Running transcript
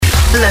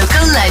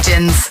Local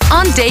legends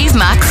on Dave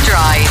Max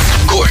Drive.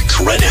 Cork's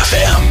Red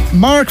FM.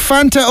 Mark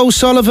Fanta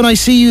O'Sullivan, I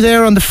see you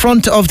there on the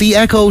front of the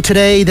Echo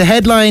today. The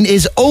headline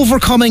is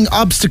Overcoming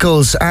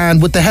Obstacles,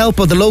 and with the help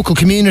of the local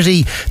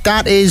community,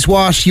 that is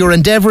what you're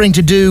endeavouring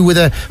to do with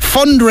a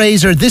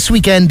fundraiser this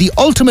weekend, the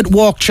Ultimate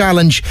Walk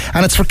Challenge,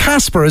 and it's for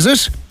Casper, is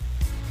it?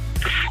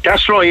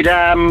 That's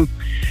right.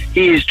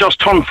 He's just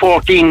turned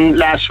 14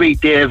 last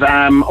week, Dave.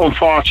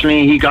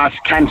 Unfortunately, he got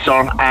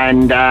cancer,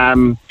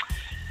 and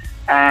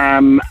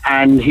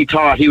he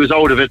thought he was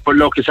out of it, but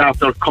look, it's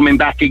after coming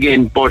back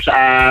again. But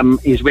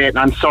he's waiting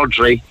on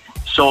surgery.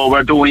 So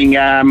we're doing,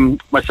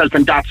 myself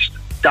and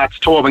That's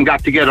Tobin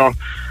got together,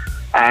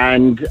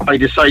 and I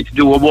decided to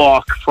do a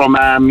walk from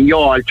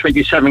Youghal,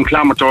 27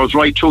 kilometres,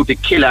 right through to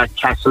Killa,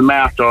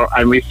 Castlemartyr,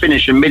 and we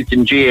finish in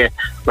Midleton J,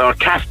 where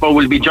Casper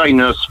will be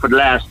joining us for the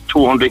last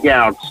 200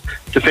 yards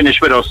to finish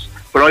with us.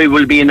 But I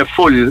will be in a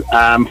full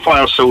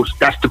fire suit.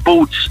 That's the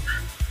boots,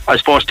 I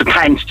suppose, the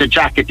pants, the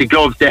jacket, the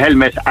gloves, the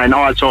helmet, and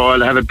also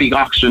I'll have a big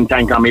oxygen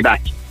tank on my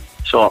back.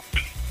 So...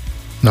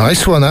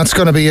 Nice one. That's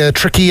going to be a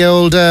tricky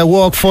old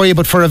walk for you,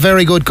 but for a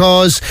very good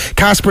cause.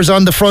 Casper's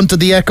on the front of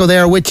the Echo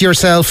there with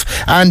yourself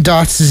and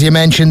Dots, as you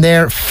mentioned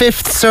there.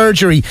 5th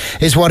surgery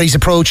is what he's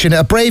approaching.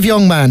 A brave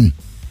young man.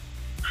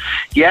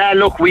 Yeah,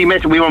 look, we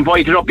were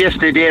invited up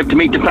yesterday, Dave, to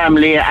meet the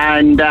family,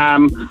 and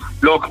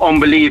look,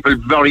 unbelievable,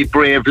 very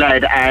brave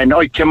lad. And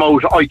I came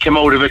out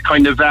of it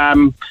kind of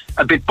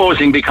a bit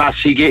buzzing, because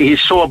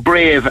he's so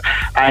brave,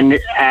 and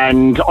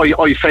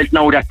I felt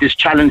now that this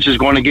challenge is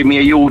going to give me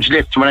a huge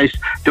lift when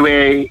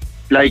the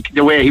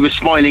way he was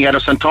smiling at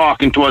us and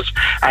talking to us,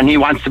 and he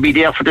wants to be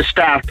there for the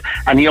start,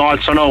 and he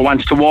also now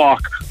wants to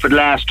walk for the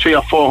last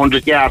 300 or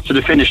 400 yards to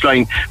the finish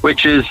line,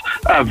 which is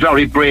a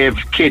very brave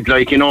kid,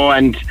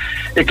 and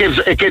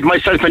it gives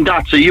myself and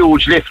Dots a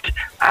huge lift.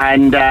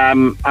 And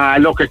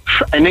look, at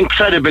an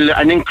incredible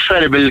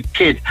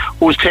kid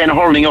who was playing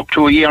hurling up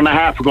to a year and a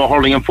half ago,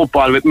 hurling and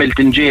football with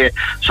Midleton J.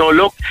 So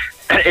look,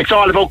 it's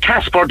all about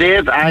Casper,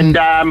 Dave, and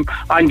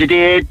on the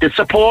day, the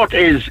support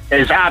is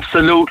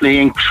absolutely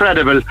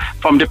incredible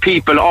from the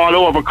people all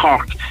over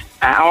Cork.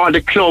 All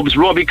the clubs,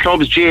 rugby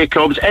clubs, J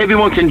clubs,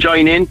 everyone can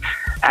join in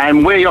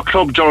and wear your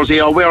club jersey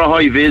or wear a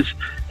high-vis.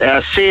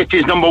 Safety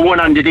is number one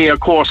on the day, of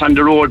course, on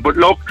the road. But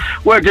look,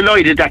 we're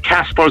delighted that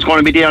Casper is going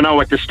to be there now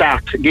at the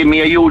start. Give me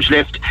a huge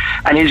lift,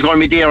 and he's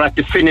going to be there at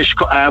the finish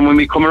when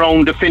we come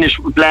around the finish,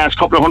 last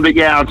couple of 100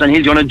 yards, and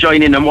he's going to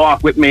join in and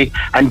walk with me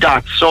and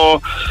Dot.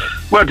 So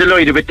we're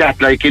delighted with that.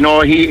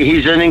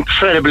 He's an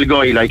incredible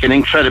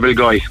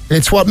guy.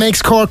 It's what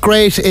makes Cork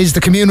great, is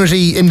the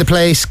community in the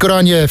place. Good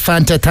on you,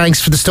 Fanta.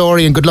 Thanks for the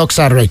story, and good luck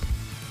Saturday.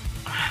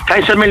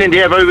 Thanks a million,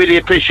 Dave. I really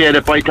appreciate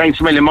it, boy. Thanks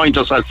a million. Mind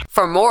yourself.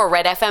 For more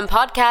Red FM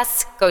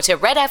podcasts, go to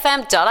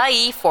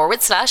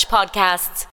redfm.ie/podcasts.